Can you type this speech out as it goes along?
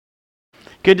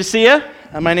Good to see you.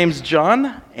 My name's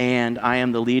John, and I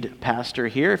am the lead pastor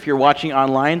here. If you're watching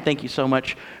online, thank you so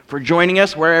much for joining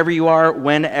us wherever you are,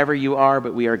 whenever you are,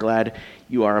 but we are glad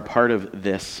you are a part of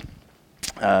this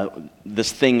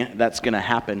thing that's going to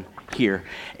happen here.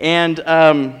 And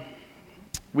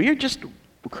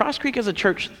Cross Creek is a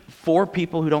church for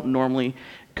people who don't normally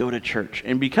go to church.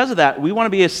 And because of that, we want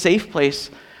to be a safe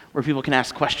place where people can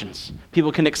ask questions,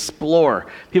 people can explore,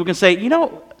 people can say,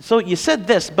 so you said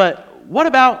this, but what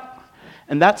about?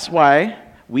 And that's why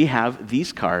we have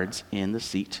these cards in the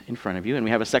seat in front of you, and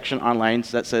we have a section online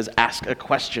that says ask a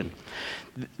question.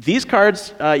 These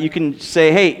cards, you can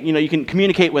say, hey, you can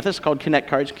communicate with us, called Connect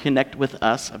cards, connect with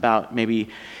us about maybe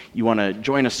you want to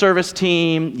join a service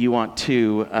team, you want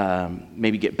to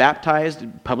maybe get baptized,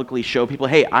 publicly show people,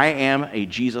 hey, I am a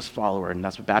Jesus follower, and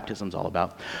that's what baptism's all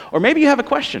about. Or maybe you have a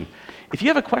question. If you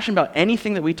have a question about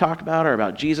anything that we talk about, or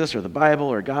about Jesus, or the Bible,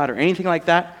 or God, or anything like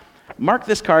that, mark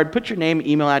this card, put your name,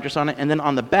 email address on it, and then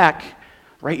on the back,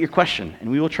 write your question,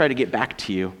 and we will try to get back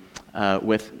to you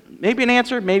with maybe an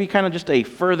answer, maybe kind of just a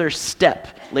further step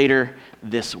later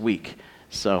this week.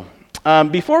 So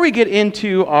before we get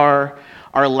into our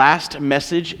last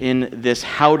message in this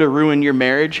How to Ruin Your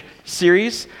Marriage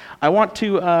series, I want to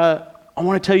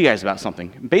tell you guys about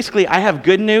something. Basically, I have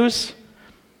good news,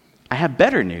 I have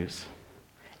better news,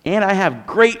 and I have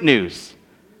great news.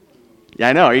 Yeah,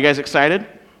 I know. Are you guys excited?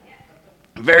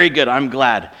 Very good. I'm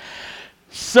glad.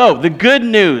 So, the good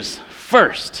news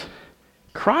first.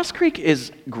 Cross Creek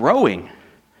is growing.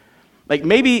 Like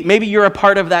maybe you're a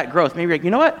part of that growth. Maybe you're like,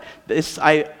 you know what?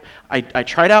 I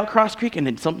tried out Cross Creek and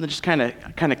then something just kind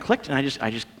of clicked, and I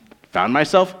just found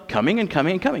myself coming and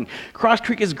coming and coming. Cross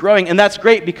Creek is growing, and that's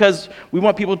great because we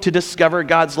want people to discover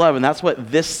God's love, and that's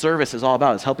what this service is all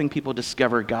about, is helping people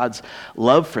discover God's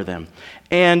love for them.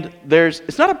 And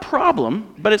it's not a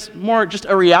problem, but it's more just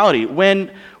a reality.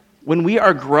 When we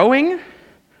are growing,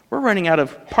 we're running out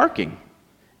of parking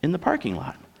in the parking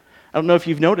lot. I don't know if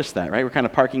you've noticed that, right? We're kind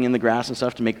of parking in the grass and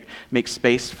stuff to make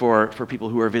space for people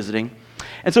who are visiting.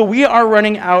 And so we are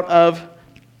running out of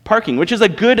parking, which is a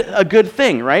good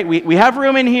thing, right? We have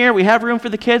room in here, we have room for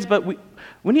the kids, but we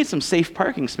need some safe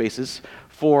parking spaces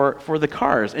for the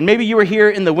cars. And maybe you were here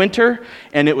in the winter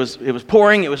and it was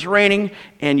pouring, it was raining,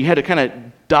 and you had to kind of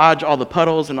dodge all the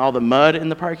puddles and all the mud in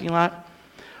the parking lot.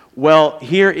 Well,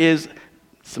 here is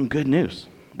some good news.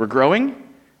 We're growing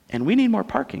and we need more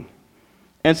parking.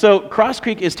 And so Cross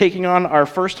Creek is taking on our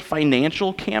first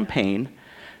financial campaign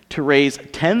to raise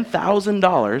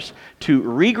 $10,000 to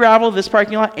re-gravel this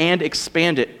parking lot and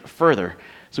expand it further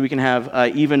so we can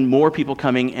have even more people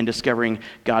coming and discovering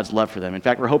God's love for them. In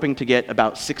fact, we're hoping to get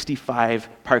about 65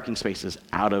 parking spaces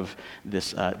out of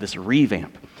this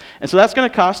revamp. And so that's going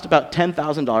to cost about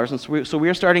 $10,000, and so we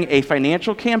are starting a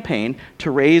financial campaign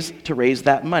to raise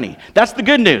that money. That's the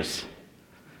good news.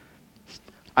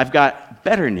 I've got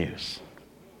better news.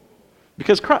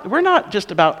 Because we're not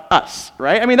just about us,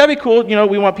 right? I mean, that'd be cool.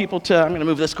 We want people to, I'm going to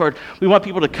move this cord. We want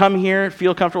people to come here,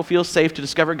 feel comfortable, feel safe, to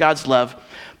discover God's love.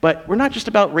 But we're not just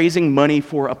about raising money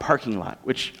for a parking lot,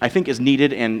 which I think is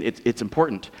needed and it's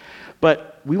important.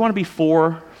 But we want to be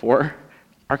for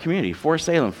our community, for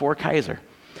Salem, for Kaiser.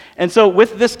 And so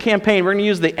with this campaign, we're going to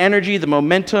use the energy, the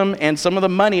momentum, and some of the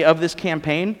money of this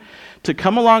campaign to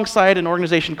come alongside an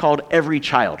organization called Every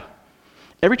Child.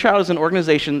 Every Child is an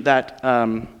organization that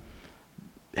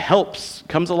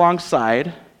comes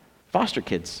alongside foster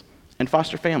kids and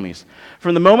foster families.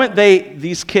 From the moment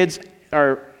these kids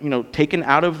are, taken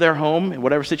out of their home, in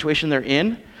whatever situation they're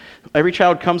in, Every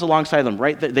Child comes alongside them,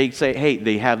 right? They say, hey,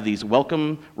 they have these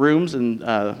welcome rooms in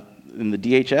the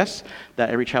DHS that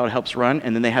Every Child helps run,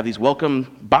 and then they have these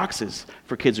welcome boxes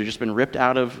for kids who've just been ripped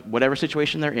out of whatever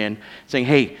situation they're in, saying,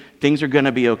 hey, things are going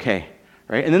to be okay,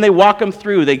 right? And then they walk them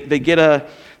through. They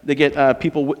get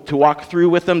people to walk through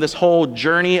with them this whole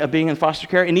journey of being in foster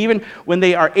care. And even when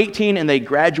they are 18 and they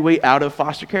graduate out of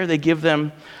foster care, they give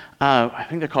them, I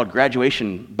think they're called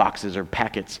graduation boxes or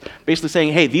packets, basically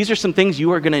saying, hey, these are some things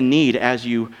you are going to need as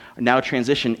you now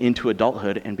transition into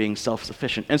adulthood and being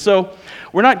self-sufficient. And so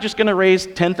we're not just going to raise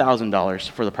 $10,000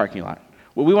 for the parking lot.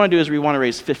 What we want to do is we want to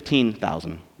raise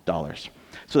 $15,000.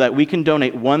 So that we can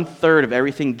donate 1/3 of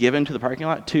everything given to the parking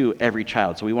lot to Every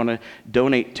Child. So we want to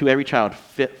donate to Every Child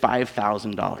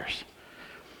 $5,000.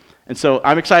 And so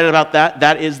I'm excited about that.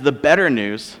 That is the better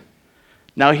news.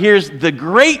 Now here's the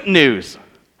great news.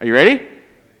 Are you ready?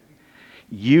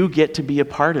 You get to be a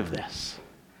part of this.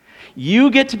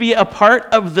 You get to be a part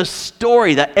of the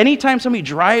story that anytime somebody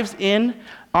drives in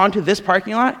onto this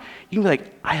parking lot, you can be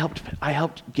like, I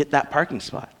helped get that parking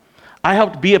spot. I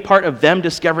helped be a part of them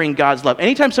discovering God's love.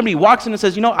 Anytime somebody walks in and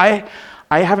says,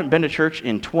 I haven't been to church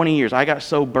in 20 years. I got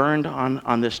so burned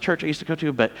on this church I used to go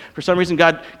to, but for some reason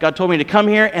God told me to come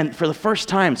here, and for the first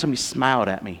time, somebody smiled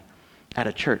at me at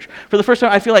a church. For the first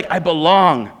time, I feel like I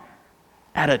belong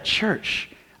at a church.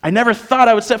 I never thought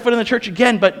I would set foot in the church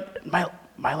again, but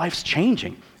my life's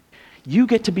changing. You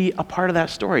get to be a part of that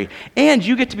story. And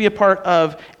you get to be a part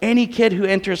of any kid who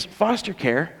enters foster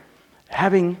care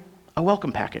having a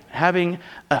welcome packet, having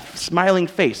a smiling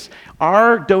face.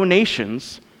 Our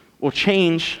donations will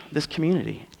change this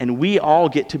community, and we all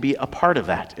get to be a part of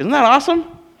that. Isn't that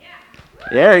awesome? Yeah.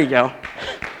 There you go.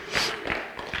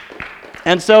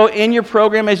 And so in your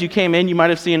program as you came in, you might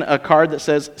have seen a card that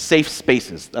says Safe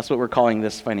Spaces. That's what we're calling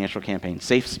this financial campaign,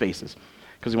 Safe Spaces.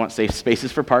 Because we want safe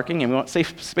spaces for parking, and we want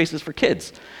safe spaces for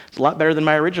kids. It's a lot better than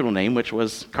my original name, which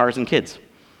was Cars and Kids.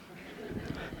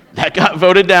 That got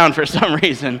voted down for some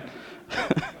reason.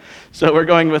 So we're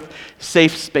going with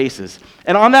Safe Spaces.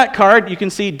 And on that card, you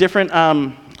can see different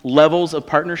levels of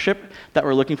partnership that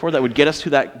we're looking for that would get us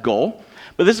to that goal.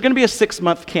 But this is going to be a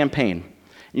 6-month campaign.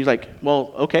 And you're like,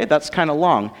 well, okay, that's kind of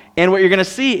long. And what you're going to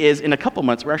see is in a couple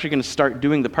months, we're actually going to start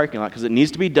doing the parking lot because it needs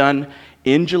to be done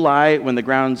in July when the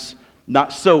ground's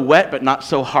not so wet, but not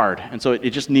so hard. And so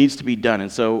it just needs to be done.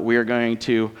 And so we are going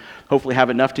to hopefully have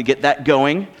enough to get that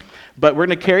going. But we're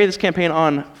going to carry this campaign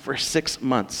on for 6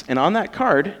 months. And on that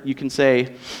card, you can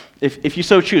say, if you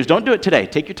so choose, don't do it today.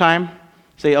 Take your time.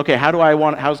 Say, okay,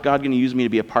 how's God going to use me to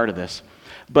be a part of this?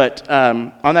 But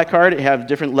on that card, it has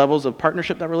different levels of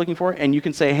partnership that we're looking for. And you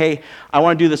can say, hey, I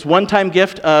want to do this one-time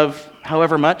gift of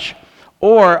however much,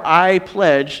 or I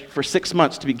pledge for 6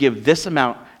 months to give this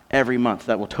amount every month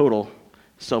that will total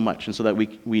so much, and so that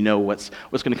we know what's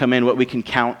going to come in, what we can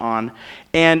count on.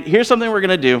 And here's something we're going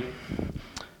to do.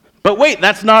 But wait,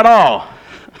 that's not all.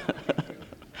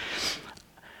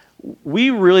 We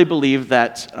really believe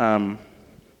that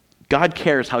God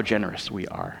cares how generous we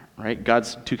are, right?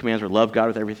 God's 2 commands are love God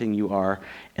with everything you are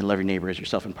and love your neighbor as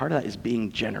yourself. And part of that is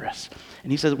being generous.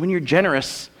 And he says when you're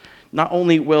generous, not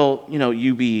only will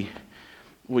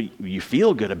you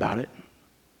feel good about it,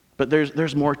 but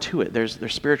there's more to it.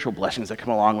 There's spiritual blessings that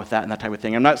come along with that and that type of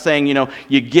thing. I'm not saying,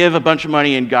 you give a bunch of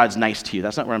money and God's nice to you.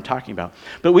 That's not what I'm talking about.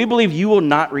 But we believe you will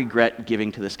not regret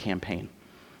giving to this campaign.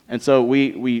 And so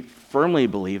we firmly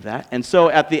believe that. And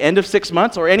so at the end of 6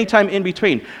 months or any time in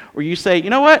between where you say, you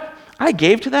know what, I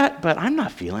gave to that, but I'm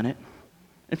not feeling it.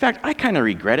 In fact, I kind of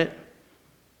regret it.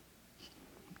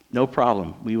 No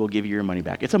problem. We will give you your money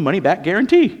back. It's a money-back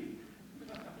guarantee.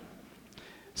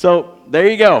 So there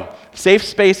you go. Safe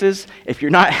Spaces. If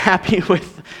you're not happy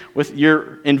with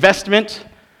your investment,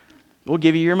 we'll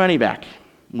give you your money back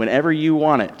whenever you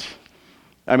want it.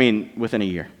 I mean, within a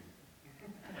year.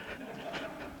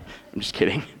 I'm just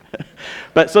kidding.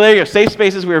 But so there you go. Safe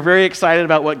Spaces. We are very excited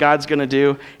about what God's going to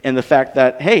do and the fact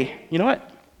that, hey, you know what?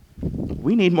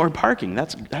 We need more parking.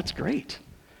 That's great.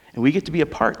 And we get to be a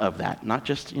part of that. Not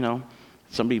just,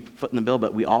 somebody footing the bill,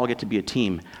 but we all get to be a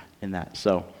team in that.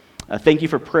 So thank you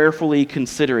for prayerfully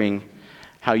considering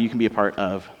how you can be a part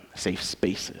of Safe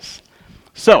Spaces.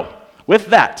 So, with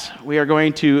that, we are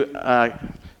going to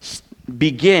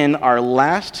begin our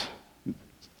last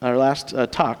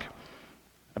talk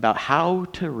about how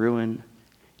to ruin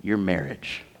your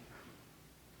marriage.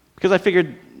 Because I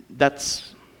figured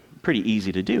that's pretty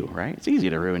easy to do, right? It's easy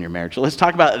to ruin your marriage. So let's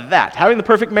talk about that. Having the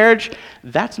perfect marriage,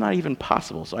 that's not even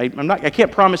possible. So I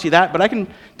can't promise you that, but I can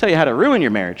tell you how to ruin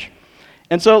your marriage.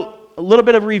 And so a little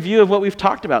bit of review of what we've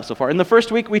talked about so far. In the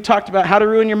first week, we talked about how to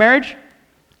ruin your marriage.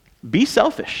 Be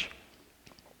selfish.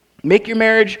 Make your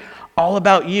marriage all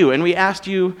about you. And we asked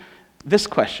you this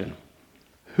question: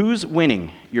 who's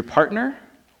winning, your partner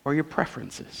or your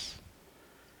preferences?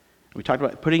 We talked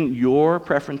about putting your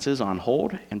preferences on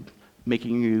hold and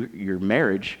making your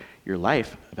marriage, your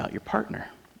life, about your partner,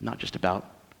 not just about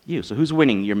you. So who's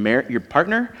winning, your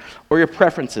partner or your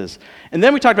preferences? And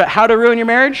then we talked about how to ruin your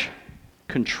marriage.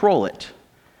 Control it.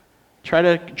 Try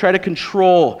to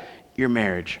control your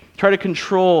marriage. Try to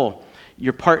control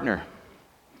your partner.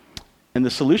 And the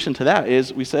solution to that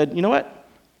is we said, you know what?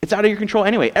 It's out of your control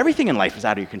anyway. Everything in life is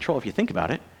out of your control if you think about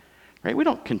it. Right? We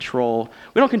don't control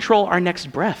our next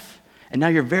breath. And now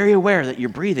you're very aware that you're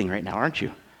breathing right now, aren't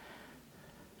you?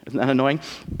 Isn't that annoying?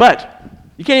 But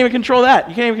you can't even control that.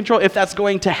 You can't even control if that's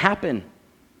going to happen.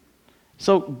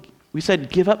 So we said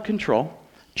give up control.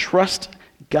 Trust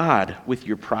God with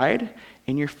your pride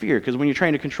and your fear. Because when you're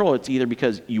trying to control, it's either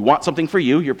because you want something for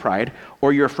you, your pride,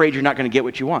 or you're afraid you're not going to get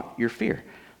what you want, your fear.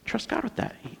 Trust God with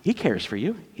that. He cares for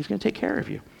you. He's going to take care of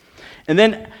you. And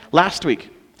then last week,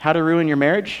 how to ruin your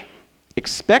marriage?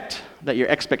 Expect that your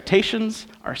expectations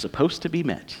are supposed to be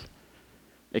met.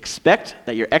 Expect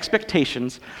that your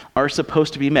expectations are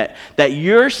supposed to be met. That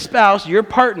your spouse, your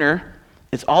partner,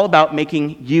 is all about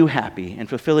making you happy and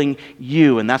fulfilling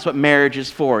you. And that's what marriage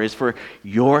is for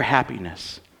your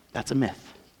happiness. That's a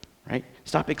myth, right?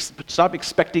 Stop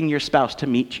expecting your spouse to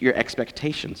meet your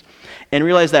expectations. And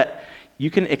realize that you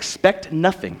can expect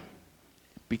nothing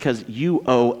because you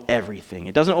owe everything.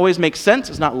 It doesn't always make sense.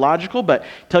 It's not logical, but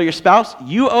tell your spouse,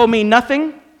 you owe me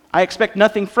nothing. I expect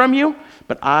nothing from you,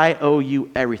 but I owe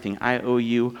you everything. I owe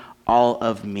you all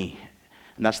of me.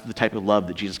 And that's the type of love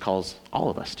that Jesus calls all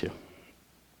of us to.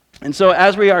 And so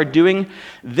as we are doing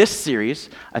this series,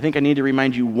 I think I need to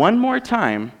remind you one more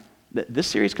time that this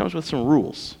series comes with some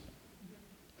rules.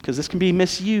 Because this can be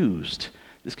misused.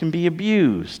 This can be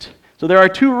abused. So there are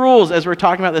 2 rules as we're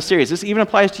talking about this series. This even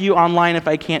applies to you online if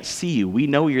I can't see you. We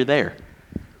know you're there.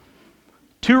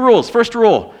 2 rules. First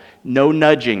rule, no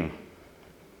nudging.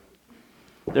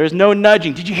 There's no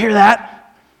nudging. Did you hear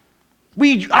that?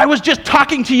 I was just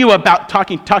talking to you about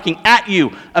talking at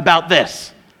you about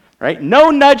this. Right? No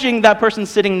nudging that person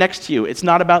sitting next to you. It's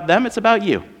not about them, it's about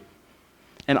you.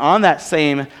 And on that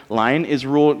same line is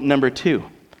rule number 2.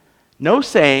 No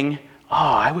saying, oh,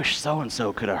 I wish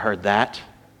so-and-so could have heard that.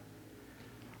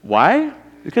 Why?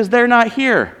 Because they're not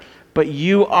here, but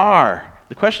you are.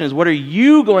 The question is, what are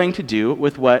you going to do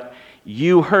with what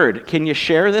you heard? Can you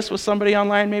share this with somebody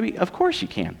online maybe? Of course you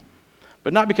can.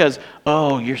 But not because,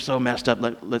 oh, you're so messed up,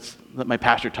 let my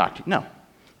pastor talk to you. No.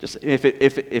 Just if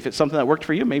it's something that worked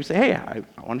for you, maybe say, hey, I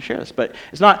want to share this. But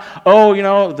it's not,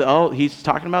 he's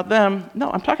talking about them.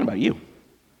 No, I'm talking about you.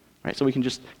 Right? So we can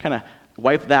just kind of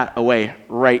wipe that away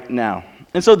right now.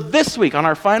 And so this week, on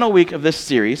our final week of this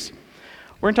series,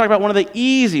 we're going to talk about one of the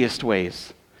easiest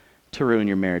ways to ruin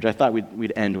your marriage. I thought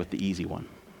we'd end with the easy one.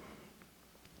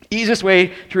 Easiest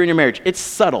way to ruin your marriage. It's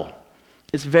subtle.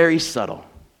 It's very subtle.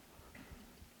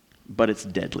 But it's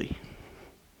deadly.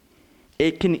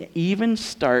 It can even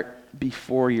start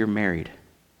before you're married.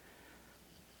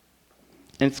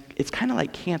 And it's kind of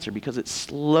like cancer because it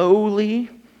slowly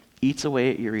eats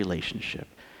away at your relationship.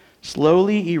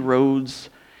 Slowly erodes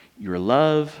your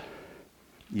love,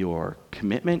 your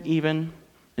commitment even,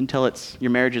 until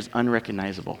your marriage is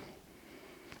unrecognizable.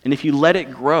 And if you let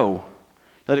it grow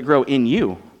in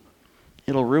you,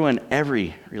 it'll ruin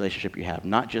every relationship you have,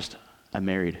 not just a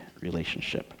married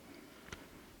relationship.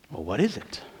 Well, what is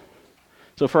it?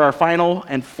 So for our final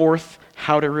and fourth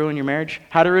how to ruin your marriage,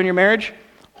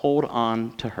 hold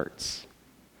on to hurts.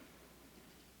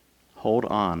 Hold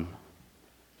on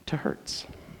to hurts.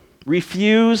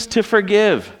 Refuse to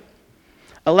forgive.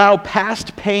 Allow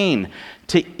past pain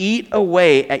to eat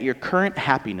away at your current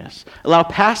happiness. Allow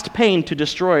past pain to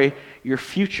destroy your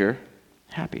future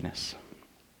happiness.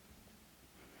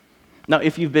 Now,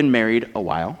 if you've been married a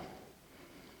while,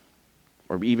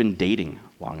 or even dating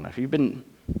long enough, you've been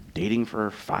dating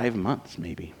for 5 months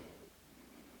maybe,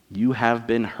 you have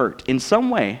been hurt in some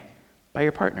way by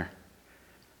your partner.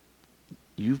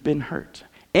 You've been hurt.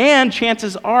 And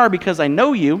chances are, because I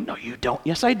know you, no, you don't,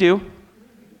 yes, I do,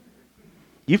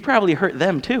 you've probably hurt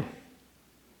them too.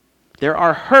 There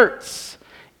are hurts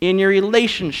in your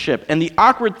relationship. And the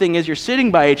awkward thing is you're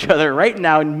sitting by each other right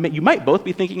now, and you might both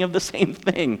be thinking of the same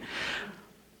thing.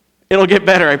 It'll get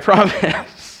better, I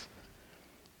promise.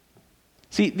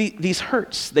 See, these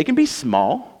hurts, they can be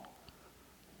small.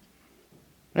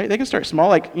 Right? They can start small,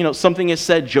 like, something is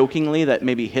said jokingly that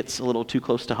maybe hits a little too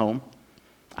close to home.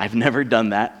 I've never done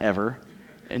that ever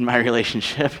in my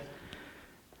relationship.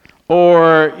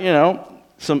 Or,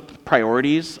 some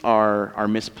priorities are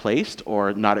misplaced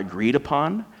or not agreed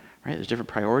upon. Right? There's different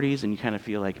priorities, and you kind of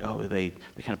feel like, oh, they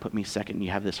kind of put me second, and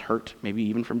you have this hurt, maybe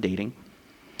even from dating.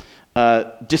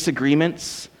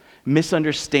 Disagreements,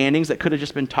 misunderstandings that could have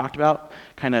just been talked about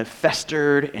kind of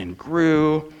festered and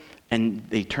grew, and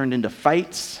they turned into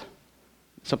fights.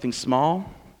 Something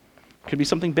small could be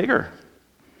something bigger.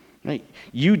 Right?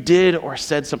 You did or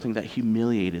said something that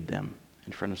humiliated them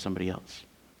in front of somebody else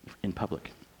in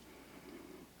public.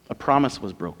 A promise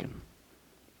was broken.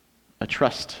 A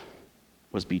trust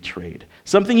was betrayed.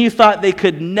 Something you thought they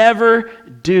could never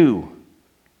do,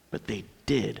 but they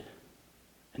did.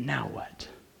 And now what?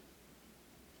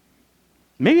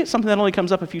 Maybe it's something that only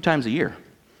comes up a few times a year,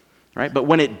 right? But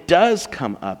when it does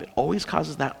come up, it always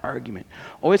causes that argument,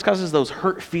 always causes those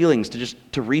hurt feelings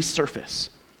to resurface.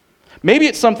 Maybe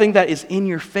it's something that is in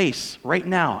your face right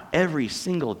now, every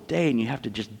single day, and you have to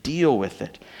just deal with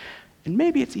it. And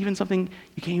maybe it's even something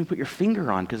you can't even put your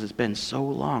finger on because it's been so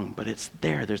long, but it's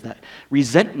there. There's that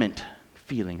resentment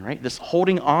feeling, right? This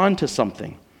holding on to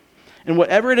something. And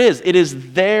whatever it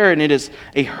is there, and it is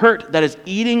a hurt that is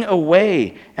eating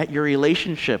away at your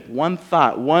relationship, one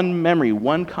thought, one memory,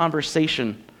 one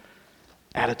conversation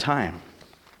at a time.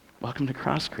 Welcome to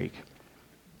Cross Creek.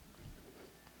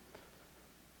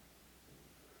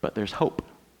 But there's hope.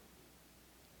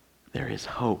 There is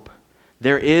hope.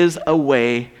 There is a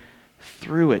way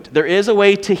through it. There is a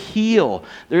way to heal.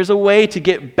 There's a way to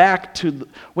get back to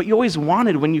what you always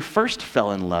wanted when you first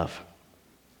fell in love.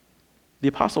 The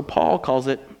Apostle Paul calls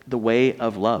it the way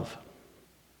of love.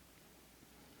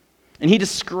 And he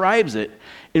describes it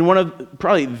in one of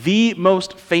probably the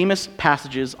most famous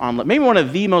passages on love. Maybe one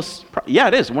of the most,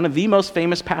 one of the most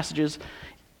famous passages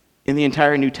in the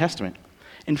entire New Testament.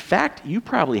 In fact, you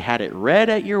probably had it read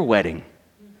at your wedding.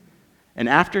 And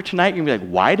after tonight, you're going to be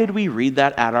like, why did we read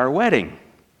that at our wedding?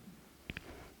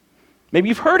 Maybe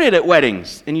you've heard it at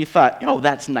weddings, and you thought, oh,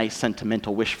 that's nice,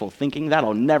 sentimental, wishful thinking.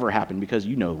 That'll never happen because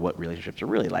you know what relationships are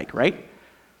really like, right?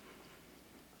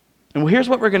 And here's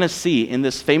what we're going to see in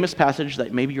this famous passage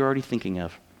that maybe you're already thinking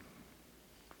of.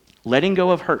 Letting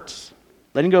go of hurts.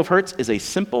 Letting go of hurts is a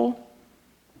simple,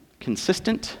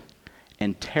 consistent,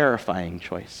 and terrifying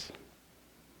choice.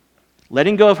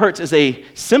 Letting go of hurts is a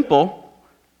simple,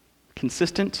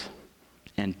 consistent,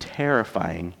 and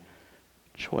terrifying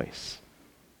choice.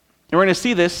 And we're going to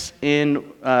see this in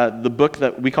the book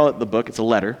that we call it the book, it's a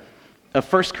letter,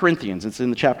 of 1 Corinthians. It's in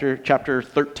the chapter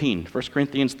 13, 1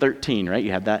 Corinthians 13, right?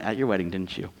 You had that at your wedding,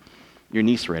 didn't you? Your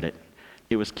niece read it.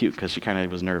 It was cute because she kind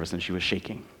of was nervous and she was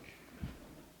shaking,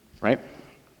 right?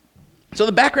 So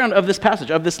the background of this passage,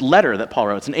 of this letter that Paul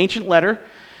wrote, it's an ancient letter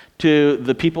to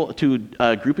the people, to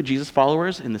a group of Jesus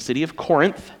followers in the city of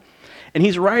Corinth.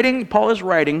 And Paul is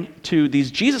writing to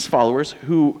these Jesus followers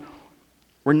who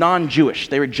were non-Jewish.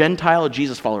 They were Gentile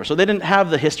Jesus followers. So they didn't have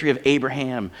the history of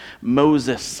Abraham,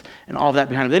 Moses, and all of that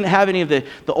behind them. They didn't have any of the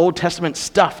Old Testament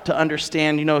stuff to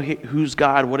understand, who's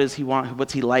God, what does he want,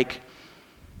 what's he like.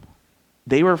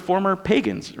 They were former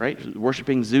pagans, right?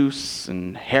 Worshipping Zeus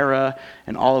and Hera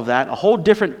and all of that. A whole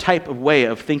different type of way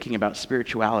of thinking about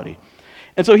spirituality.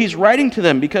 And so he's writing to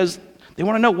them because they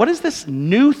want to know, what is this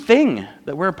new thing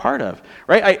that we're a part of,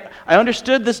 right? I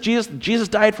understood this Jesus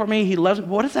died for me, he loves me.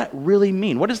 What does that really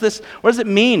mean? What does it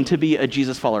mean to be a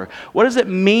Jesus follower? What does it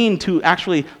mean to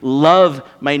actually love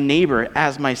my neighbor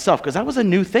as myself? Because that was a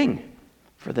new thing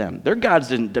for them. Their gods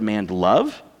didn't demand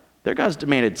love. Their gods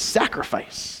demanded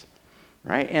sacrifice,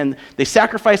 right? And they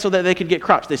sacrificed so that they could get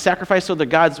crops. They sacrificed so the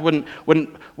gods wouldn't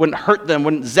hurt them,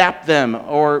 wouldn't zap them,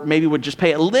 or maybe would just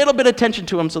pay a little bit of attention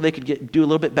to them so they could do a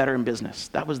little bit better in business.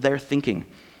 That was their thinking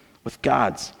with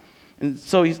gods. And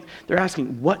so they're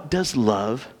asking, what does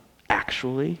love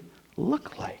actually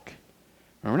look like?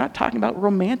 And we're not talking about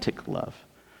romantic love,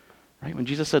 right? When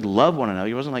Jesus said love one another,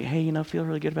 he wasn't like, hey, feel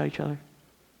really good about each other.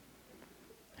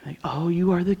 Like, oh,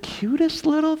 you are the cutest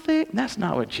little thing. That's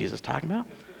not what Jesus is talking about.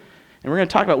 And we're going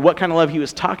to talk about what kind of love he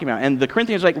was talking about. And the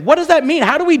Corinthians are like, what does that mean?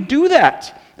 How do we do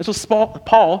that? And so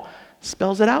Paul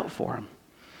spells it out for them.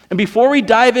 And before we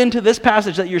dive into this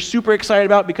passage that you're super excited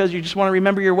about because you just want to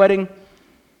remember your wedding,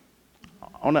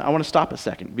 I want to stop a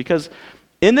second. Because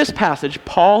in this passage,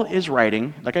 Paul is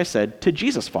writing, like I said, to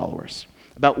Jesus followers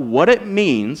about what it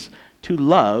means to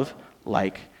love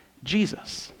like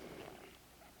Jesus.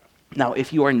 Now,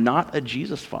 if you are not a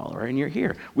Jesus follower and you're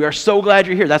here, we are so glad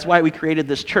you're here. That's why we created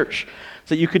this church,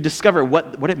 so that you could discover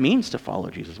what it means to follow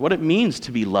Jesus, what it means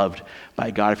to be loved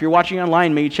by God. If you're watching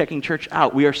online, maybe checking church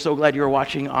out, we are so glad you're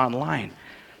watching online.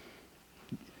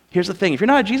 Here's the thing. If you're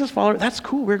not a Jesus follower, that's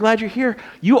cool. We're glad you're here.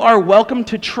 You are welcome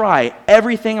to try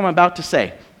everything I'm about to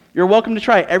say. You're welcome to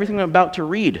try everything I'm about to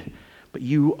read, but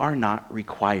you are not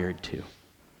required to.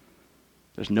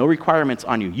 There's no requirements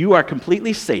on you. You are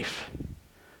completely safe.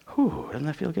 Whew, doesn't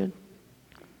that feel good?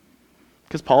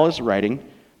 Because Paul is writing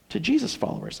to Jesus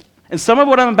followers. And some of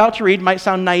what I'm about to read might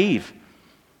sound naive,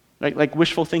 like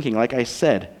wishful thinking, like I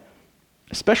said.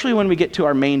 Especially when we get to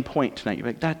our main point tonight. You're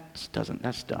like, that's dumb.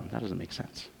 That doesn't make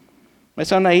sense. It might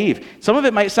sound naive. Some of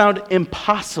it might sound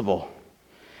impossible.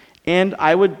 And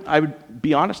I would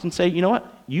be honest and say, you know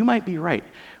what? You might be right.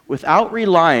 Without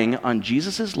relying on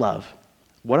Jesus' love,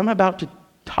 what I'm about to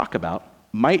talk about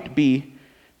might be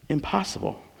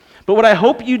impossible. But what I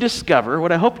hope you discover,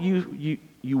 what I hope you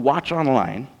watch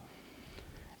online,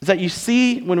 is that you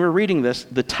see when we're reading this,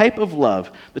 the type of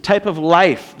love, the type of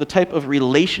life, the type of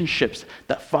relationships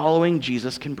that following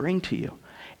Jesus can bring to you.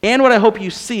 And what I hope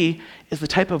you see is the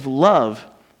type of love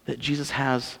that Jesus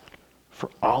has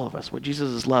for all of us, what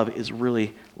Jesus' love is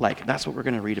really like. That's what we're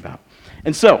going to read about.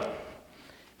 And so,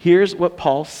 here's what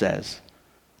Paul says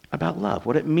about love,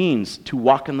 what it means to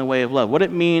walk in the way of love, what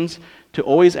it means to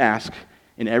always ask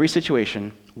in every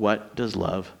situation, what does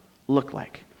love look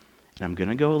like? And I'm going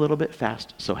to go a little bit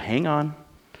fast, so hang on.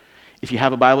 If you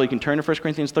have a Bible, you can turn to 1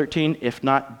 Corinthians 13. If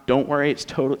not, don't worry. It's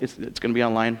going to be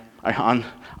online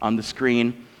on the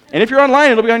screen. And if you're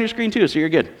online, it'll be on your screen too, so you're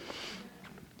good.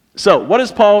 So,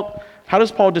 how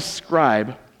does Paul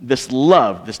describe this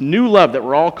love, this new love that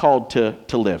we're all called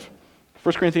to live?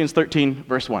 1 Corinthians 13,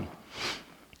 verse 1.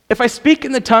 If I speak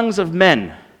in the tongues of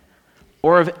men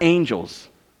or of angels,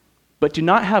 but do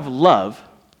not have love,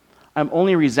 I'm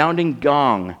only a resounding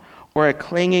gong or a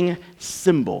clanging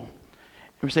cymbal.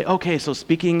 And we say, okay, so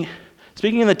speaking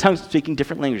in the tongues, speaking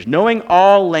different languages, knowing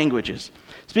all languages,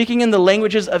 speaking in the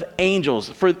languages of angels.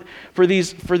 For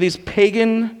these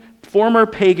former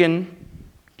pagan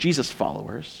Jesus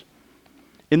followers,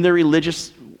 in their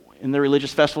religious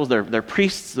festivals, their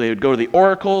priests, they would go to the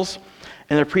oracles,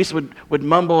 and their priests would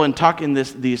mumble and talk in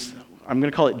these, I'm going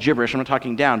to call it gibberish, I'm not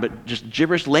talking down, but just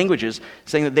gibberish languages,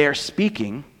 saying that they are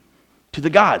speaking to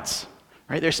the gods.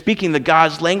 Right? They're speaking the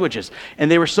gods' languages,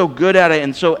 and they were so good at it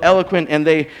and so eloquent, and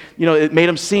it made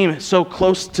them seem so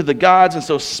close to the gods and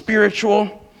so spiritual.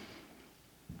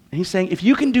 And he's saying, if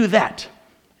you can do that,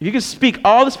 if you can speak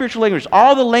all the spiritual languages,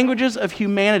 all the languages of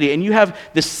humanity, and you have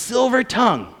this silver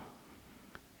tongue,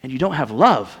 and you don't have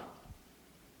love,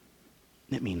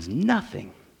 it means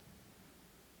nothing.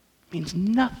 It means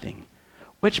nothing.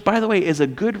 Which, by the way, is a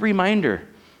good reminder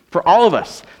for all of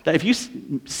us, that if you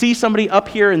see somebody up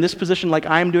here in this position like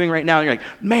I'm doing right now, and you're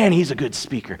like, man, he's a good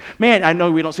speaker. Man, I know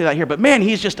we don't say that here, but man,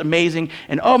 he's just amazing.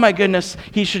 And oh my goodness,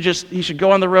 he should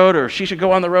go on the road, or she should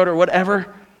go on the road, or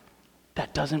whatever.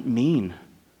 That doesn't mean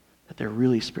that they're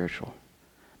really spiritual.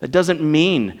 That doesn't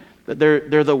mean that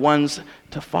they're the ones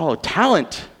to follow.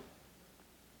 Talent,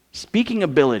 speaking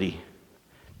ability,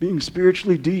 being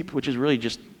spiritually deep, which is really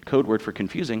just code word for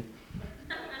confusing,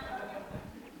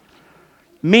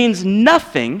 means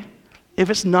nothing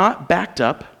if it's not backed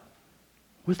up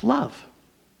with love.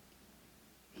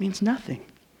 It means nothing.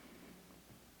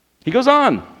 He goes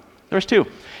on, verse 2.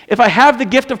 If I have the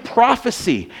gift of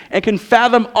prophecy and can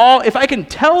fathom all, if I can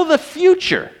tell the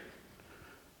future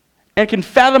and can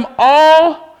fathom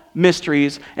all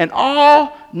mysteries and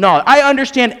all knowledge, I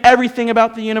understand everything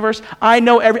about the universe. I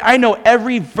know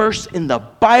every verse in the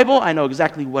Bible. I know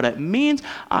exactly what it means.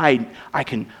 I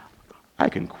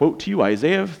can quote to you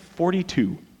Isaiah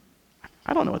 42.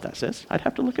 I don't know what that says. I'd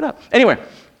have to look it up. Anyway,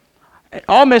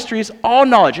 all mysteries, all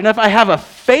knowledge. And if I have a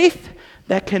faith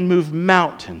that can move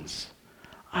mountains,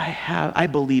 I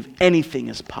believe anything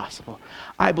is possible.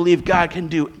 I believe God can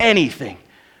do anything.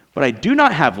 But I do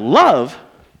not have love.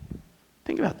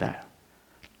 Think about that.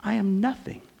 I am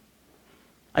nothing.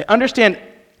 I understand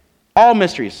all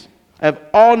mysteries. I have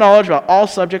all knowledge about all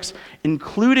subjects,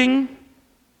 including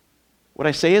what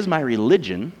I say is my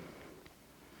religion.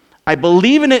 I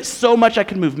believe in it so much I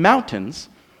can move mountains,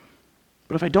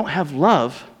 but if I don't have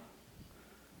love,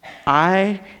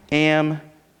 I am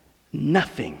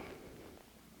nothing.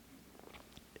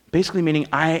 Basically meaning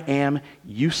I am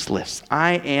useless.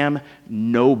 I am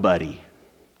nobody.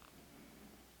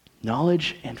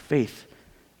 Knowledge and faith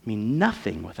mean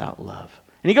nothing without love.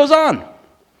 And he goes on,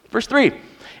 verse 3.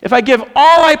 If I give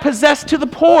all I possess to the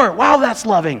poor, wow, that's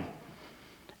loving.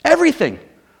 Everything,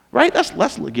 right?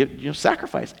 Let's give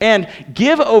sacrifice. And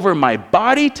give over my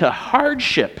body to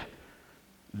hardship,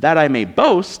 that I may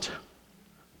boast,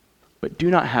 but do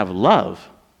not have love,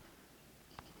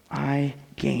 I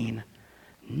gain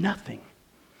nothing.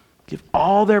 Give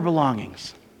all their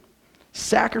belongings.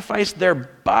 Sacrifice their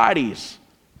bodies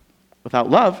without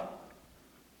love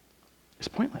is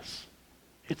pointless.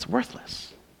 It's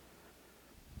worthless.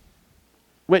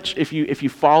 Which, if you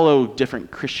follow different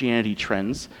Christianity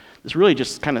trends, this really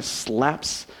just kind of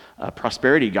slaps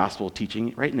prosperity gospel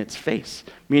teaching right in its face.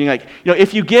 Meaning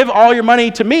if you give all your money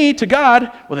to me, to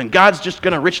God, well then God's just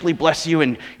going to richly bless you,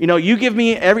 and you give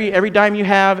me every dime you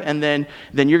have, and then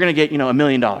you're going to get $1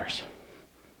 million.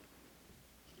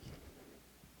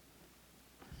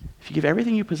 If you give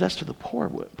everything you possess to the poor,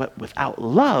 but without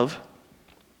love,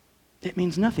 it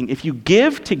means nothing. If you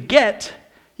give to get,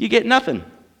 you get nothing.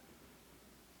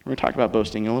 We're going to talk about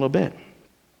boasting in a little bit.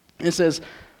 And it says,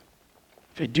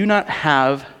 if I do not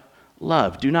have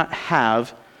love, not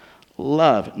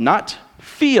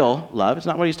feel love. It's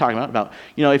not what he's talking about,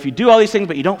 if you do all these things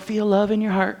but you don't feel love in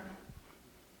your heart,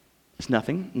 it's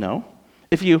nothing. No.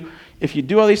 If you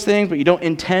do all these things but you don't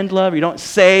intend love, you don't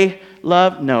say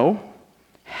love, no.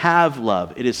 Have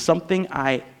love. It is something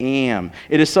I am.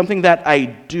 It is something that I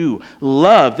do.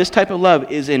 Love, this type of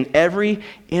love, is in every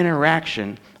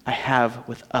interaction I have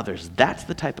with others. That's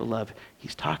the type of love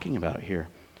he's talking about here.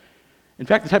 In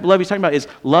fact, the type of love he's talking about is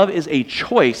love is a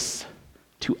choice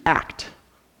to act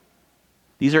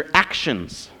These are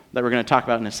actions that we're going to talk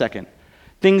about in a second.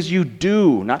 Things you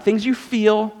do, not things you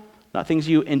feel, not things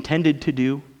you intended to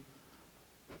do,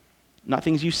 not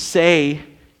things you say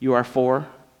you are for,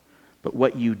 but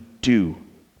what you do.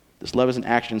 This love is an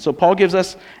action. So Paul gives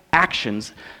us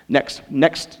actions next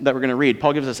that we're going to read.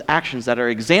 Paul gives us actions that are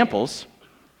examples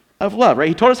of love, right?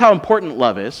 He told us how important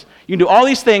love is. You can do all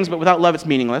these things, but without love, it's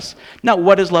meaningless. Now,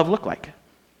 what does love look like?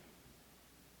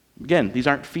 Again, these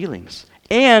aren't feelings.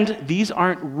 And these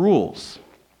aren't rules.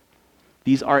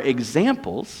 These are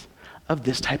examples of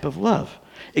this type of love.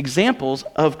 Examples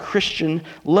of Christian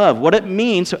love. What it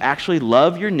means to actually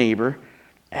love your neighbor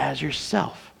as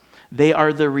yourself. They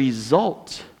are the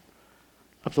result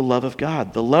of the love of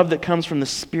God. The love that comes from the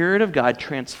Spirit of God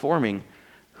transforming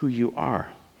who you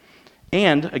are.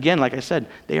 And, again, like I said,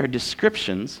 they are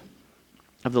descriptions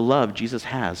of the love Jesus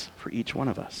has for each one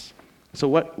of us. So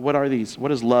what are these? What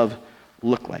does love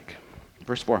look like?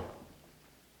 Verse 4.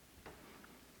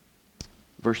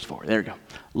 Verse 4, there we go.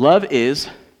 Love is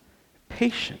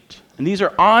patient. And these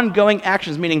are ongoing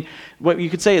actions, meaning what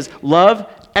you could say is love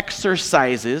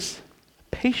exercises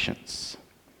patience.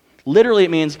 Literally, it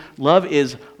means love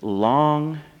is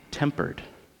long-tempered.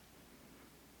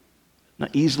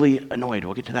 Not easily annoyed.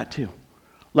 We'll get to that too.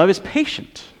 Love is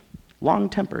patient,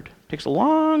 long-tempered. Takes a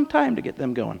long time to get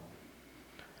them going.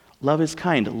 Love is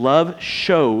kind. Love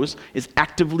is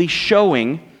actively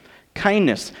showing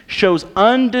kindness, shows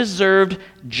undeserved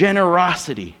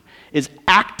generosity, is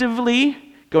actively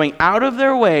going out of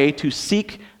their way to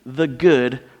seek the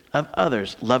good of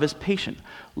others. Love is patient.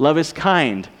 Love is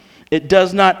kind. It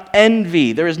does not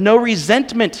envy. There is no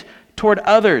resentment toward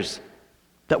others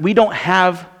that we don't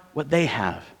have what they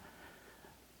have,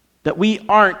 that we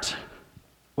aren't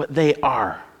what they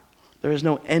are. There is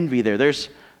no envy there. There's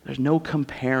no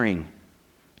comparing.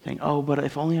 Saying, oh, but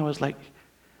if only I was like,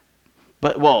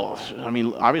 but, well, I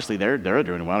mean, obviously they're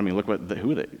doing well. I mean, look what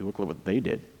they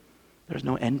did. There's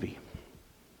no envy.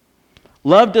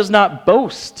 Love does not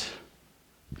boast.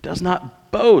 It does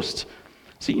not boast.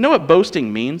 See, you know what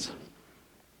boasting means?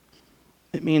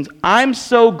 It means I'm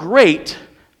so great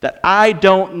that I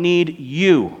don't need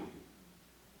you.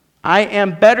 I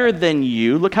am better than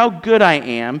you. Look how good I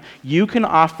am. You can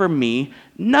offer me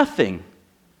nothing.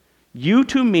 You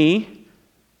to me,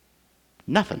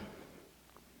 nothing.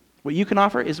 What you can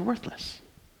offer is worthless.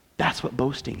 That's what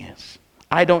boasting is.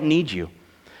 I don't need you.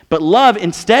 But love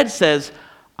instead says,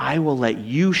 I will let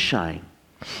you shine.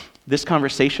 This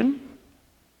conversation,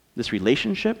 this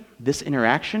relationship, this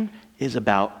interaction is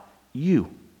about you.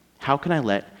 How can I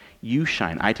let you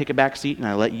shine? I take a back seat and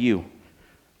I let you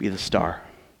be the star.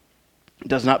 It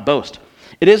does not boast.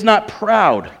 It is not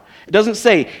proud. It doesn't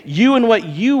say, you and what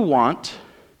you want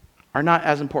are not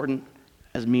as important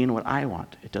as me and what I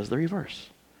want. It does the reverse.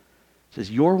 It says,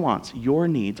 your wants, your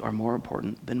needs are more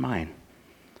important than mine.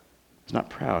 It's not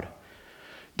proud.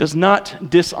 It does not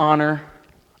dishonor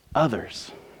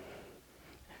others.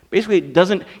 Basically, it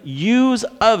doesn't use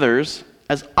others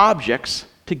as objects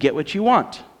to get what you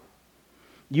want.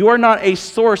 You are not a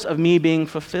source of me being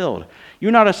fulfilled.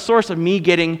 You're not a source of me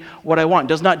getting what I want.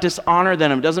 It does not dishonor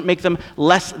them. It doesn't make them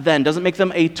less than. It doesn't make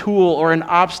them a tool or an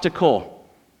obstacle.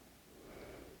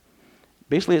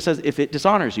 Basically, it says, if it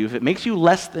dishonors you, if it makes you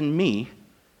less than me,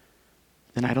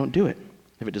 then I don't do it.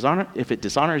 If it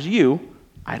dishonors you,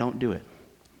 I don't do it.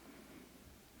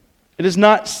 It is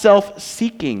not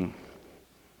self-seeking.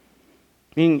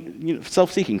 Meaning,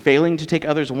 self-seeking, failing to take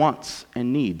others' wants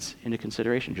and needs into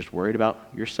consideration, just worried about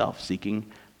yourself, seeking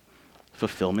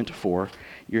fulfillment for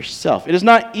yourself. It is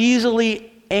not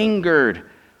easily angered,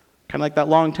 kind of like that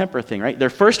long temper thing, right? Their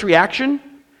first reaction,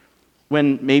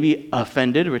 when maybe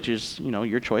offended, which is,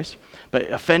 your choice,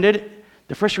 but offended,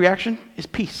 the first reaction is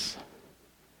peace.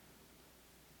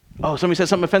 Oh, somebody says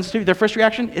something offensive to you, their first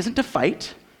reaction isn't to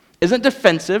fight, isn't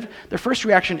defensive, their first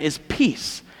reaction is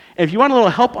peace. And if you want a little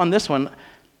help on this one,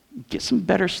 get some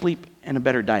better sleep and a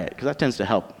better diet, because that tends to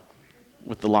help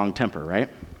with the long temper, right?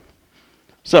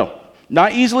 So,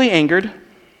 not easily angered,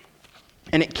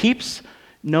 and it keeps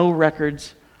no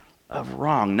records of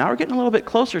wrong. Now we're getting a little bit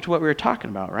closer to what we were talking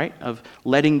about, right? Of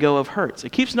letting go of hurts.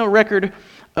 It keeps no record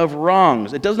of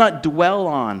wrongs. It does not dwell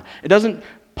on. It doesn't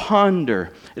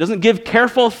ponder. It doesn't give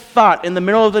careful thought in the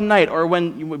middle of the night or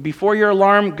before your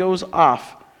alarm goes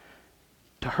off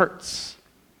to hurts.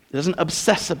 It doesn't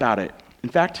obsess about it. In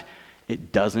fact,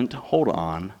 it doesn't hold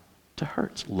on to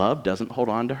hurts. Love doesn't hold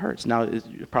on to hurts. Now, is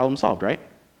your problem solved, right?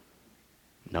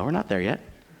 No, we're not there yet,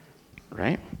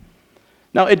 right?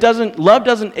 Now, love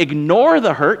doesn't ignore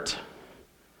the hurt.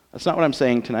 That's not what I'm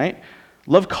saying tonight.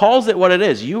 Love calls it what it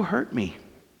is. You hurt me.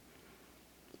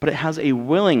 But it has a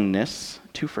willingness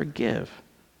to forgive.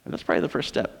 And that's probably the first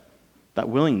step, that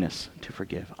willingness to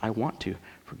forgive. I want to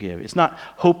forgive. It's not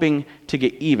hoping to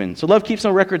get even. So love keeps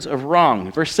no records of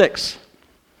wrong. Verse 6,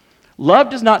 love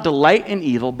does not delight in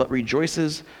evil, but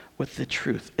rejoices with the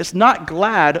truth. It's not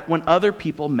glad when other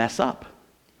people mess up.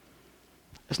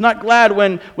 It's not glad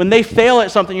when they fail at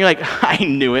something, you're like, I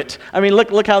knew it. I mean,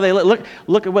 look how they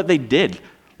look at what they did.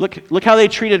 Look how they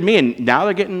treated me, and now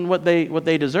they're getting what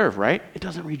they deserve, right? It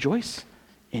doesn't rejoice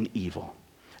in evil.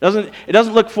 It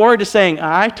doesn't look forward to saying,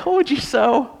 I told you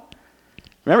so.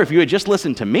 Remember, if you had just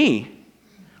listened to me,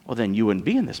 well, then you wouldn't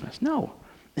be in this mess. No,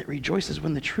 it rejoices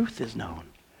when the truth is known.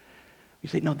 You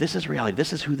say, no, this is reality.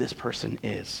 This is who this person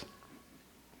is.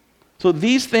 So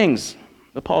these things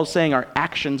that Paul is saying are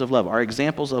actions of love, are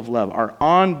examples of love, are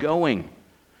ongoing.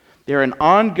 They're an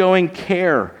ongoing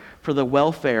care for the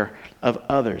welfare of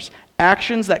others.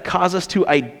 Actions that cause us to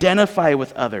identify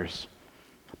with others,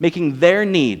 making their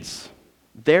needs,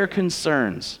 their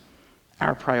concerns,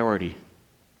 our priority.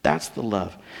 That's the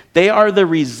love. They are the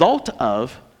result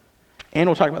of, and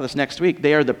we'll talk about this next week,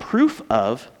 they are the proof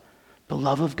of the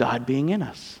love of God being in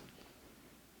us.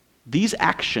 These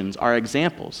actions are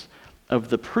examples of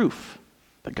the proof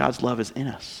that God's love is in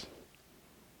us.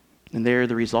 And they're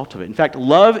the result of it. In fact,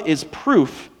 love is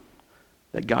proof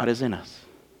that God is in us.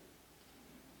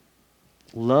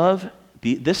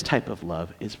 This type of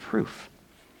love is proof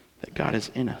that God is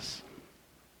in us.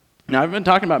 Now, I haven't been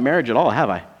talking about marriage at all, have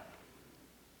I?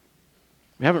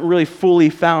 We haven't really fully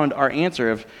found our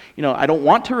answer of, I don't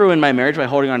want to ruin my marriage by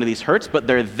holding on to these hurts, but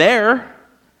they're there.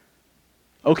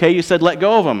 Okay, you said let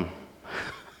go of them.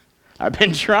 I've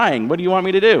been trying. What do you want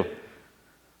me to do?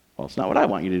 Well, it's not what I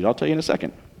want you to do. I'll tell you in a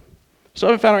second. So I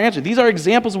haven't found our answer. These are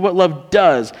examples of what love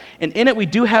does. And in it, we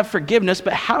do have forgiveness,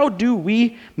 but how do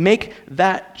we make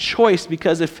that choice?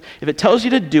 Because if it tells you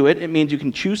to do it, it means you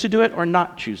can choose to do it or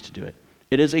not choose to do it.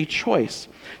 It is a choice.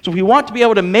 So if we want to be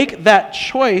able to make that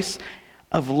choice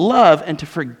of love and to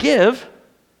forgive,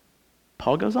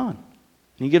 Paul goes on.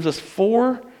 And he gives us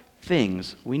 4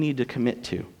 things we need to commit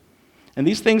to. And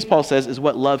these things, Paul says, is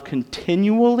what love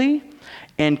continually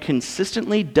and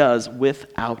consistently does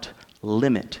without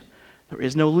limit. There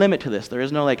is no limit to this. There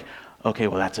is no okay,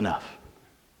 well, that's enough.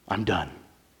 I'm done.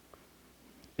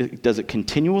 It does it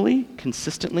continually,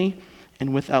 consistently,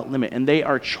 and without limit. And they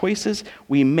are choices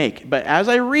we make. But as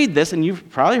I read this, and you've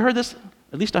probably heard this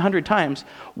at least 100 times,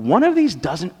 one of these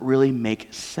doesn't really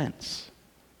make sense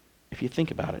if you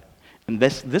think about it. And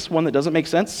this one that doesn't make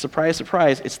sense, surprise,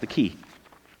 surprise, it's the key.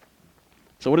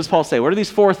 So what does Paul say? What are these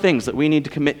 4 things that we need to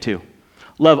commit to?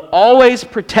 Love always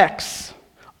protects,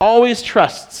 always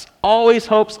trusts, always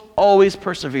hopes, always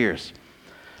perseveres.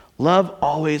 Love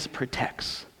always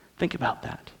protects. Think about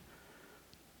that.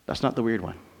 That's not the weird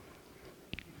one.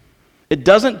 It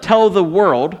doesn't tell the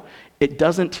world, it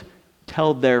doesn't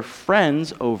tell their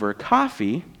friends over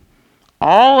coffee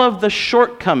all of the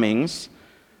shortcomings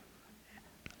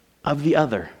of the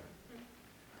other.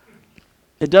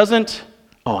 It doesn't,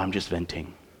 I'm just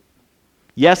venting.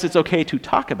 Yes, it's okay to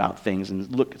talk about things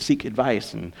and seek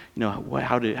advice and,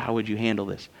 how would you handle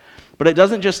this? But it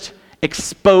doesn't just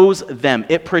expose them.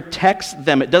 It protects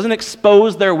them. It doesn't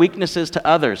expose their weaknesses to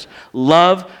others.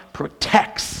 Love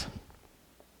protects.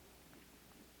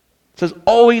 It says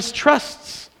always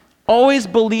trusts, always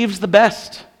believes the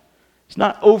best. It's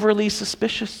not overly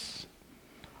suspicious.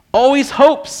 Always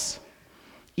hopes,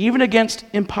 even against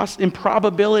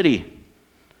improbability.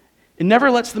 It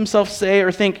never lets themselves say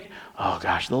or think, oh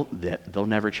gosh, they'll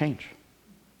never change.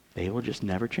 They will just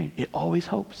never change. It always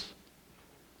hopes.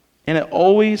 And it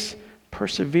always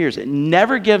perseveres. It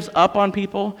never gives up on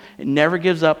people. It never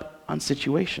gives up on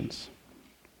situations.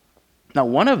 Now,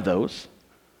 one of those,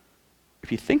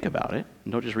 if you think about it,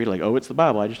 and don't just read it like, it's the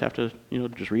Bible, I just have to,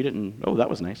 just read it and, that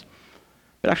was nice.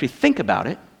 But actually think about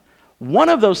it. One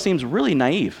of those seems really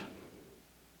naive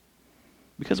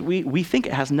because we think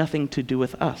it has nothing to do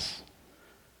with us.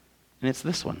 And it's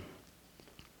this one.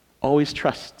 Always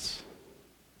trusts.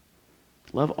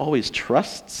 Love always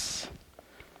trusts.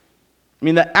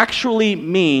 That actually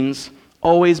means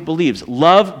always believes.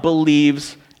 Love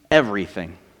believes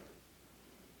everything.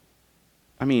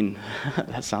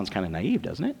 That sounds kind of naive,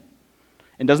 doesn't it?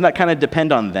 And doesn't that kind of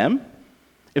depend on them?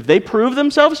 If they prove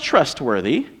themselves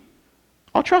trustworthy,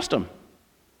 I'll trust them.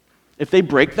 If they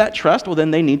break that trust, well, then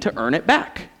they need to earn it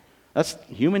back. That's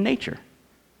human nature,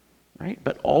 right?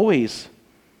 But always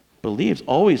believes,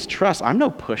 always trusts. I'm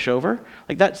no pushover.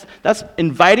 That's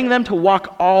inviting them to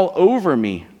walk all over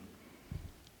me.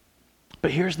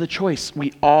 But here's the choice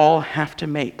we all have to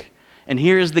make. And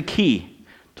here's the key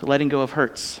to letting go of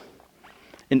hurts.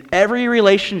 In every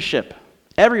relationship,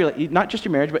 not just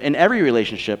your marriage, but in every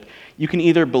relationship, you can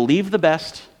either believe the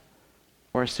best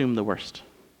or assume the worst.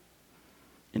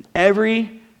 In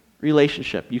every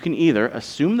relationship, you can either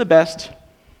assume the best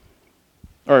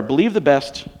or believe the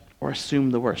best or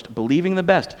assume the worst. Believing the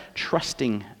best,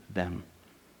 trusting them.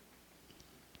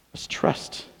 It's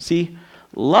trust. See,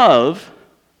 love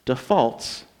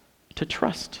defaults to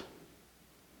trust.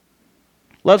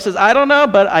 Love says, I don't know,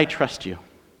 but I trust you.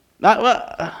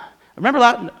 Remember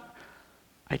that?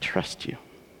 I trust you.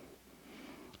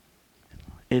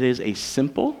 It is a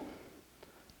simple,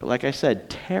 but like I said,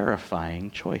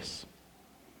 terrifying choice.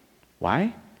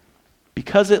 Why?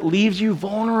 Because it leaves you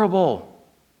vulnerable.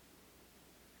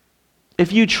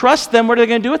 If you trust them, what are they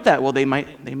going to do with that? Well, they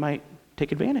might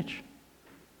take advantage.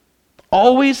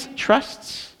 Always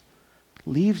trusts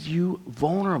leaves you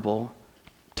vulnerable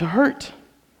to hurt.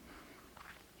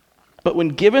 But when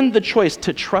given the choice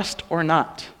to trust or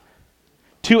not,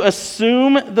 to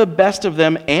assume the best of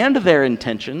them and their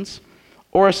intentions,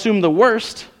 or assume the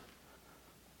worst,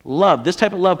 love, this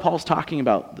type of love Paul's talking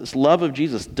about, this love of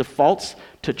Jesus, defaults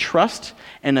to trust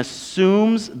and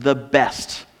assumes the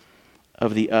best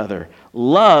of the other.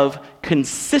 Love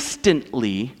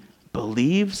consistently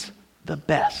believes the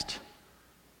best.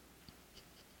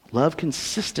 Love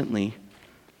consistently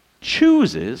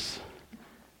chooses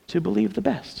to believe the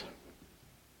best.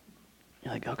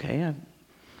 You're like, okay, that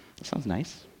sounds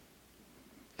nice.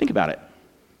 Think about it.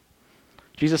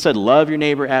 Jesus said, love your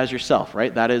neighbor as yourself,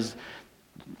 right? That is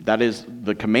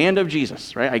the command of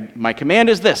Jesus, right? My command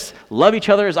is this: love each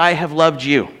other as I have loved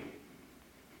you.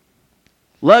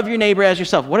 Love your neighbor as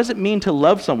yourself. What does it mean to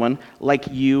love someone like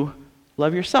you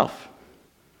love yourself?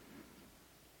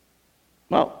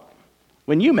 Well,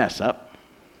 when you mess up,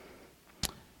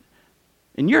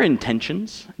 in your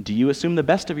intentions, do you assume the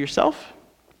best of yourself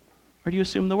or do you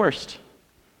assume the worst?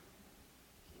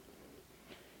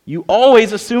 You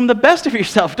always assume the best of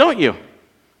yourself, don't you?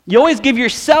 You always give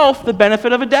yourself the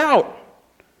benefit of a doubt.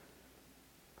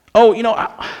 Oh,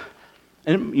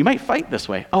 and you might fight this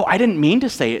way. Oh, I didn't mean to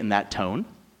say it in that tone.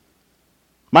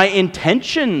 My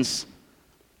intentions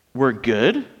were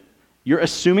good. You're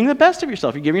assuming the best of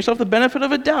yourself. You're giving yourself the benefit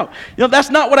of a doubt. That's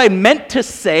not what I meant to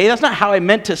say. That's not how I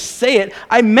meant to say it.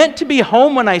 I meant to be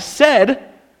home when I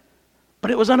said, but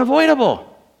it was unavoidable.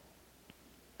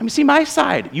 I mean, see my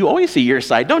side. You always see your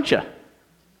side, don't you?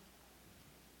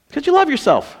 Because you love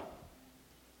yourself.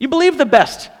 You believe the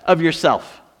best of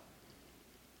yourself.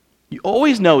 You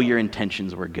always know your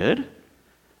intentions were good.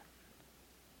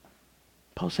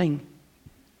 Paul's saying,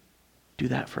 do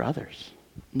that for others.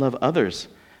 Love others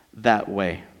that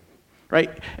way. Right?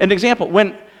 An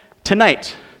example,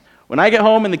 tonight, when I get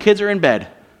home and the kids are in bed,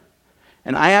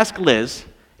 and I ask Liz,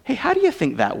 hey, how do you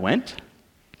think that went?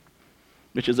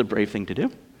 Which is a brave thing to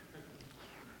do.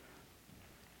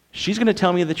 She's going to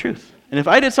tell me the truth. And if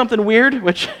I did something weird,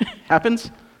 which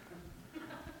happens,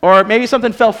 or maybe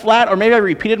something fell flat, or maybe I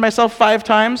repeated myself 5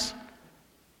 times,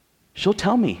 she'll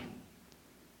tell me.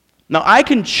 Now, I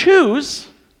can choose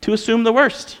to assume the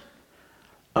worst.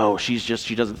 Oh, she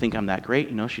doesn't think I'm that great.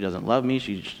 She doesn't love me.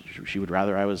 She would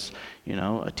rather I was,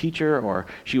 a teacher, or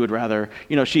she would rather,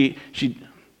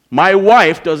 my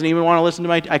wife doesn't even want to listen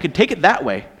to I could take it that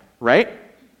way, right?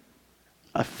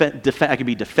 I could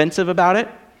be defensive about it.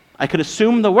 I could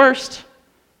assume the worst,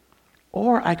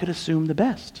 or I could assume the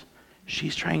best.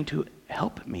 She's trying to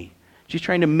help me. She's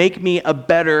trying to make me a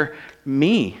better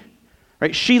me.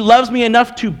 Right? She loves me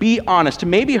enough to be honest, to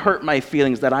maybe hurt my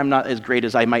feelings that I'm not as great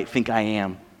as I might think I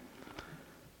am.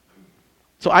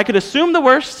 So I could assume the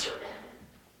worst,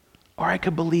 or I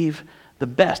could believe the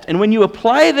best. And when you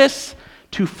apply this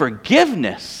to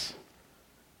forgiveness,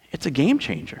 it's a game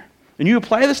changer. When you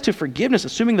apply this to forgiveness,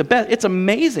 assuming the best, it's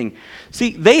amazing.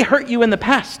 See, they hurt you in the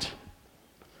past.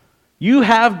 You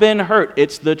have been hurt.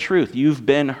 It's the truth. You've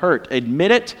been hurt. Admit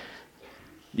it.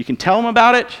 You can tell them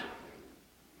about it.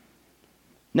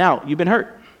 Now, you've been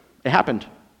hurt. It happened.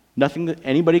 Nothing that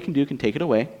anybody can do can take it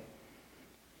away.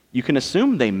 You can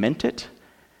assume they meant it.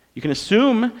 You can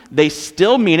assume they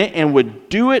still mean it and would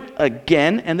do it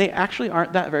again, and they actually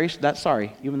aren't that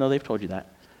sorry, even though they've told you that.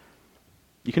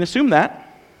 You can assume that.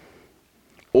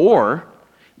 Or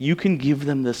you can give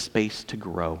them the space to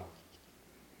grow.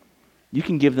 You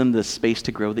can give them the space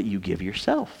to grow that you give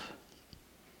yourself.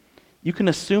 You can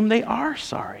assume they are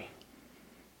sorry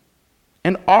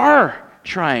and are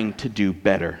trying to do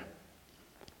better.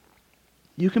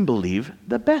 You can believe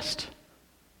the best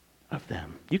of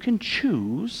them. You can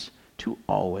choose to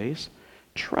always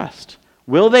trust.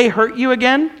 Will they hurt you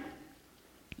again?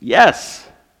 Yes.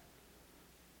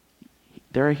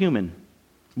 They're a human.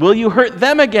 Will you hurt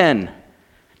them again?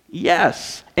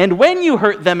 Yes. And when you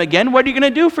hurt them again, what are you going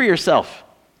to do for yourself?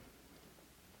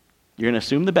 You're going to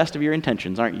assume the best of your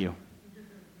intentions, aren't you?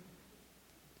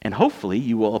 And hopefully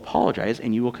you will apologize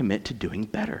and you will commit to doing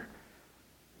better.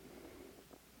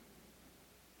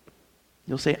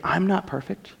 You'll say, I'm not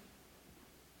perfect.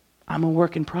 I'm a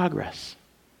work in progress.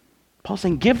 Paul's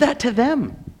saying, give that to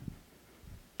them.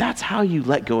 That's how you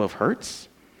let go of hurts.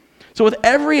 So with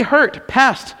every hurt,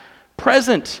 past,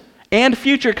 present, and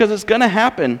future, because it's going to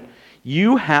happen,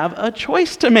 you have a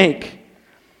choice to make.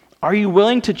 Are you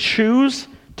willing to choose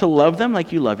to love them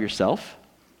like you love yourself?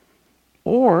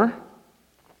 Or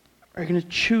are you going to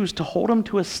choose to hold them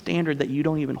to a standard that you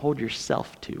don't even hold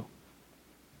yourself to?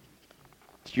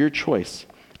 It's your choice.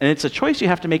 And it's a choice you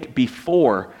have to make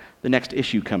before the next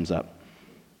issue comes up.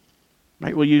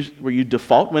 Right? Will you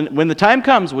default, when the time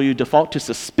comes, will you default to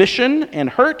suspicion and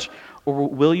hurt, or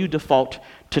will you default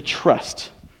to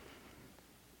trust?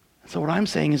 So what I'm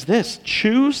saying is this: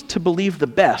 choose to believe the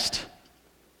best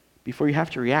before you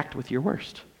have to react with your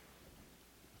worst.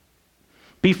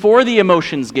 Before the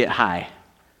emotions get high.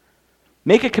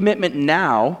 Make a commitment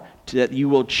now that you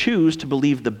will choose to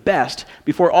believe the best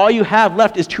before all you have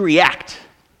left is to react.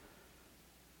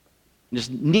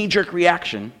 Just knee-jerk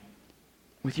reaction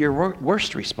with your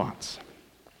worst response.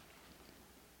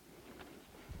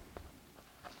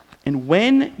 And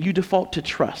when you default to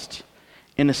trust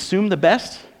and assume the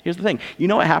best, here's the thing. You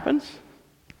know what happens?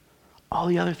 All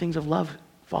the other things of love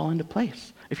fall into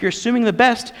place. If you're assuming the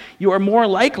best, you are more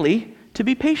likely to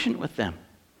be patient with them.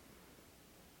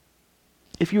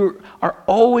 If you are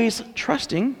always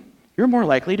trusting, you're more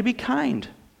likely to be kind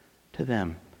to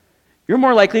them. You're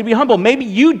more likely to be humble. Maybe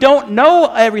you don't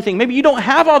know everything. Maybe you don't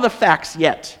have all the facts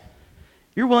yet.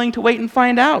 You're willing to wait and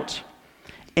find out.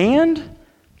 And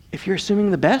if you're assuming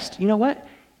the best, you know what?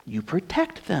 You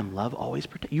protect them. Love always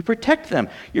protects. You protect them.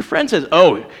 Your friend says,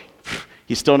 oh,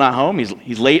 he's still not home.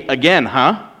 He's late again,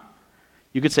 huh?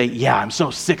 You could say, yeah, I'm so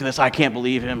sick of this. I can't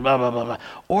believe him, blah, blah, blah, blah.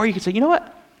 Or you could say, you know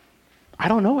what? I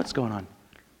don't know what's going on.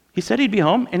 He said he'd be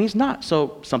home, and he's not,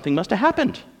 so something must have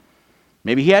happened.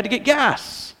 Maybe he had to get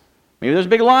gas. Maybe there's a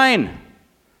big line.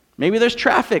 Maybe there's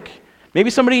traffic. Maybe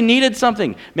somebody needed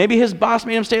something. Maybe his boss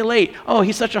made him stay late. Oh,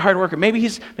 he's such a hard worker. Maybe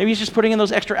he's just putting in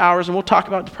those extra hours, and we'll talk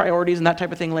about the priorities and that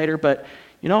type of thing later, but,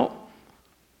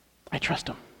 I trust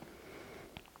him.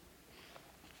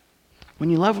 When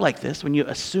you love like this, when you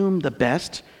assume the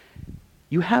best,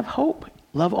 you have hope.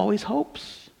 Love always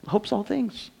hopes. Hopes all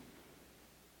things.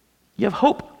 You have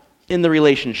hope in the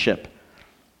relationship.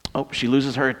 Oh, she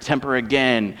loses her temper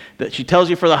again. That she tells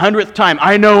you for the 100th time,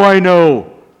 I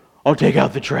know. I'll take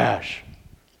out the trash.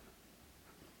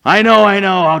 I know,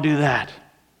 I'll do that.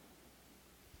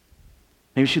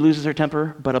 Maybe she loses her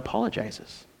temper but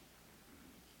apologizes.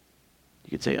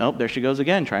 You could say, oh, there she goes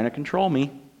again, trying to control me.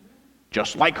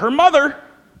 Just like her mother.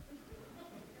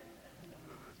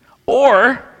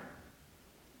 Or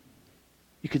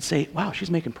you could say, wow,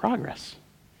 she's making progress.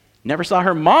 Never saw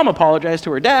her mom apologize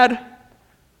to her dad.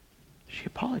 She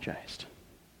apologized.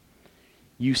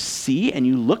 You see and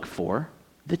you look for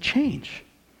the change.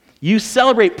 You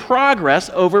celebrate progress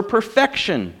over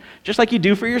perfection, just like you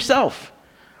do for yourself.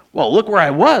 Well, look where I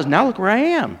was, now look where I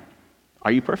am.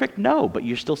 Are you perfect? No, but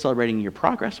you're still celebrating your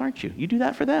progress, aren't you? You do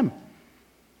that for them.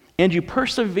 And you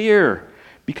persevere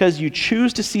because you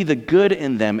choose to see the good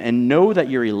in them and know that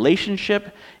your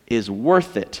relationship is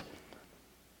worth it.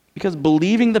 Because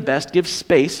believing the best gives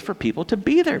space for people to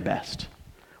be their best.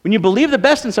 When you believe the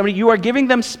best in somebody, you are giving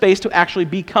them space to actually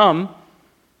become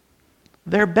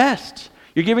their best.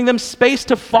 You're giving them space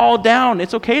to fall down.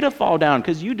 It's okay to fall down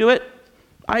because you do it.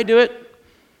 I do it.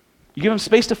 You give them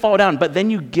space to fall down, but then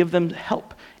you give them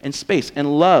help and space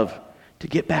and love to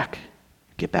get back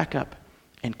up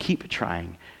and keep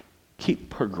trying, keep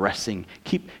progressing,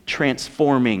 keep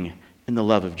transforming in the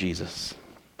love of Jesus.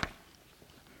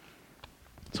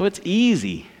 So it's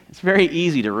easy. It's very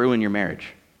easy to ruin your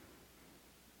marriage.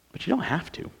 But you don't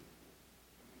have to.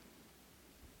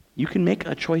 You can make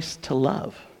a choice to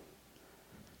love.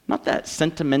 Not that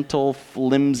sentimental,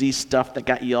 flimsy stuff that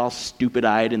got you all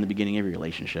stupid-eyed in the beginning of your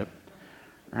relationship.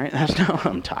 Right? That's not what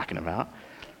I'm talking about.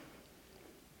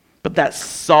 But that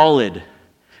solid,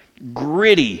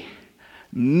 gritty,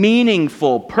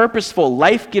 meaningful, purposeful,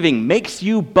 life-giving, makes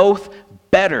you both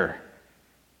better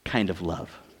kind of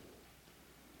love.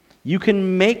 You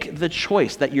can make the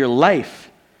choice that your life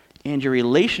and your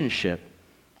relationship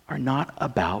are not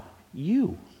about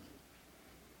you.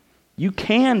 You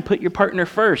can put your partner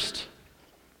first.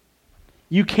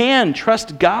 You can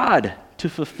trust God to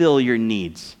fulfill your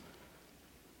needs.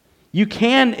 You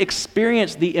can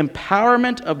experience the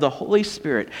empowerment of the Holy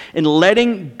Spirit in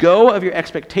letting go of your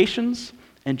expectations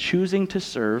and choosing to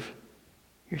serve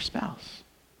your spouse.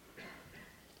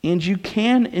 And you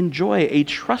can enjoy a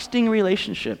trusting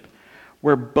relationship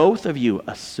where both of you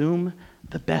assume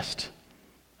the best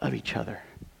of each other.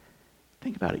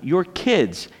 Think about it. Your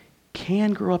kids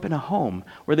can grow up in a home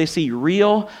where they see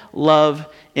real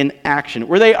love in action,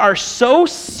 where they are so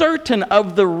certain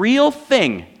of the real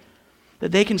thing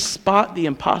that they can spot the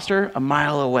imposter a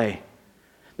mile away.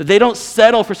 That they don't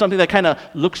settle for something that kind of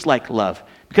looks like love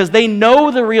because they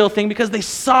know the real thing because they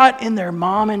saw it in their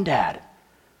mom and dad.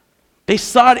 They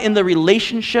saw it in the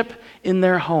relationship in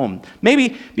their home.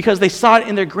 Maybe because they saw it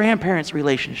in their grandparents'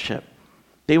 relationship.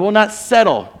 They will not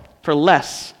settle for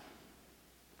less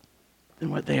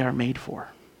than what they are made for.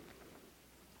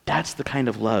 That's the kind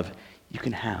of love you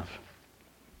can have.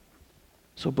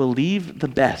 So believe the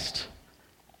best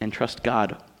and trust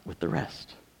God with the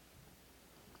rest.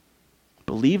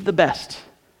 Believe the best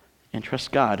and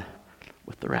trust God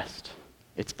with the rest.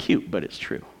 It's cute, but it's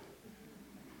true.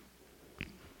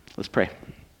 Let's pray.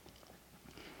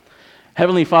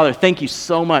 Heavenly Father, thank you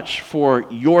so much for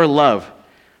your love.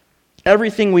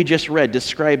 Everything we just read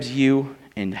describes you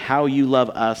and how you love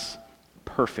us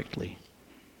perfectly.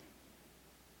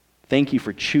 Thank you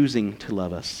for choosing to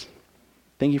love us.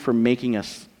 Thank you for making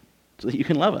us so that you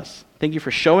can love us. Thank you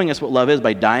for showing us what love is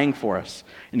by dying for us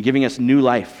and giving us new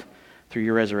life through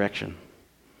your resurrection.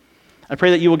 I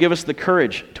pray that you will give us the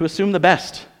courage to assume the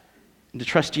best and to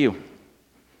trust you,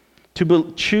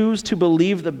 to choose to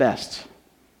believe the best,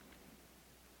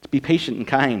 to be patient and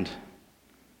kind.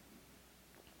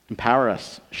 Empower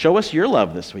us. Show us your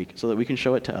love this week so that we can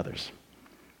show it to others.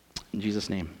 In Jesus'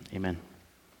 name, amen.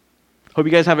 Hope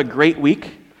you guys have a great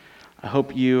week. I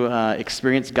hope you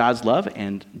experience God's love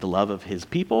and the love of his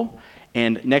people.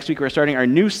 And next week we're starting our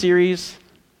new series,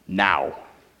 Now.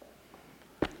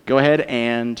 Go ahead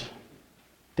and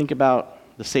think about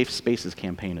the Safe Spaces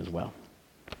campaign as well.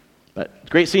 But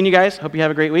great seeing you guys. Hope you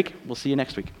have a great week. We'll see you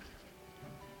next week.